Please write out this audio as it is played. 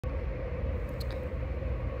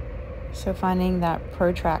So finding that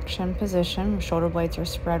protraction position, shoulder blades are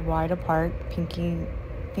spread wide apart, pinky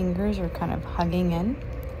fingers are kind of hugging in,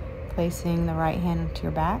 placing the right hand into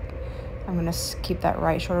your back. I'm going to keep that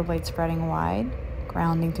right shoulder blade spreading wide,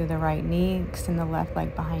 grounding through the right knee, extend the left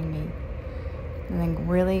leg behind me. And then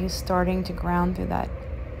really starting to ground through that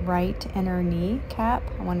right inner knee cap.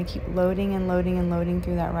 I want to keep loading and loading and loading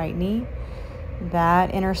through that right knee.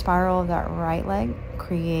 That inner spiral of that right leg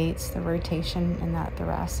creates the rotation in that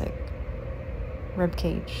thoracic rib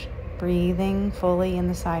cage. Breathing fully in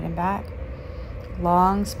the side and back.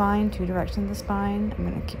 Long spine, two directions of the spine. I'm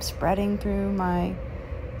going to keep spreading through my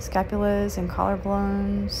scapulas and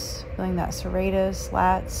collarbones, feeling that serratus,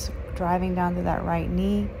 lats, driving down through that right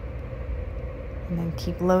knee. And then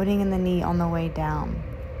keep loading in the knee on the way down.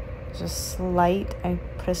 Just slight, I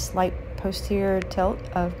put a slight posterior tilt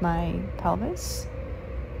of my pelvis,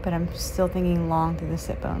 but I'm still thinking long through the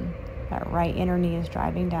sit bone. That right inner knee is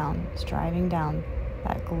driving down, it's driving down.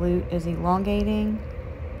 That glute is elongating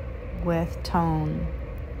with tone.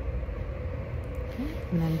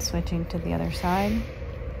 And then switching to the other side.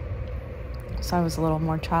 So I was a little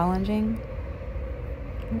more challenging.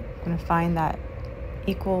 I'm going to find that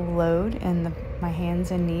equal load in my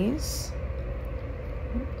hands and knees.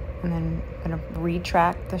 And then I'm going to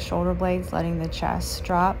retract the shoulder blades, letting the chest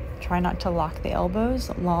drop. Try not to lock the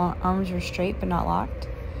elbows. Long arms are straight but not locked.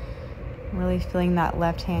 Really feeling that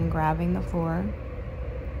left hand grabbing the floor.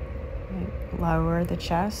 Lower the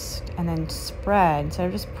chest and then spread. Instead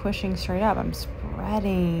of just pushing straight up, I'm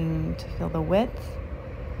spreading to feel the width,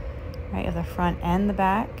 right, of the front and the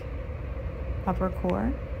back, upper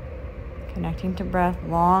core. Connecting to breath,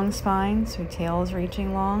 long spine, so tail is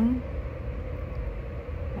reaching long.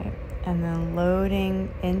 Right. And then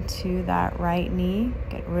loading into that right knee.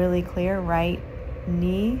 Get really clear, right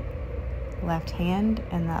knee, left hand,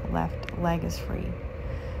 and that left leg is free.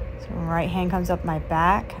 So when right hand comes up my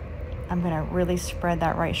back, I'm going to really spread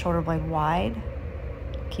that right shoulder blade wide.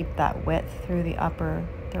 Keep that width through the upper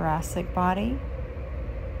thoracic body.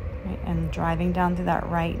 Right, and driving down through that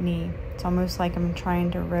right knee. It's almost like I'm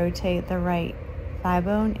trying to rotate the right thigh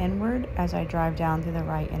bone inward as I drive down through the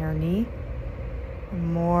right inner knee. The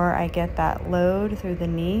more I get that load through the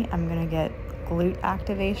knee, I'm going to get glute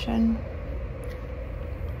activation.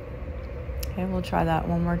 Okay, we'll try that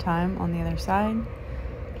one more time on the other side.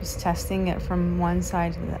 Just testing it from one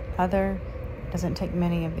side to the other. It doesn't take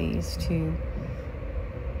many of these to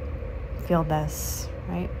feel this,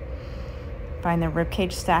 right? Find the rib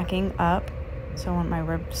cage stacking up. So I want my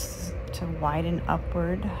ribs to widen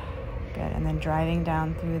upward. Good. And then driving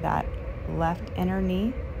down through that left inner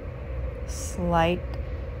knee. Slight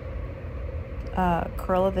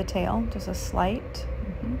curl of the tail, just a slight.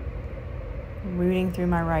 Rooting through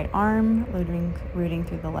my right arm, rooting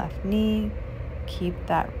through the left knee. Keep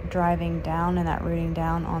that driving down and that rooting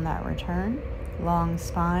down on that return. Long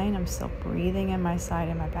spine. I'm still breathing in my side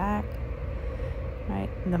and my back. Right.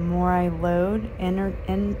 The more I load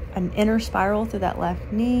an inner spiral through that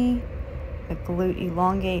left knee, the glute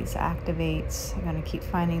elongates, activates. I'm going to keep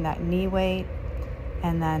finding that knee weight,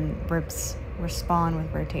 and then ribs respond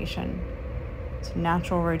with rotation. It's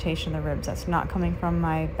natural rotation of the ribs. That's not coming from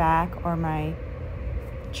my back or my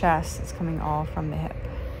chest. It's coming all from the hip.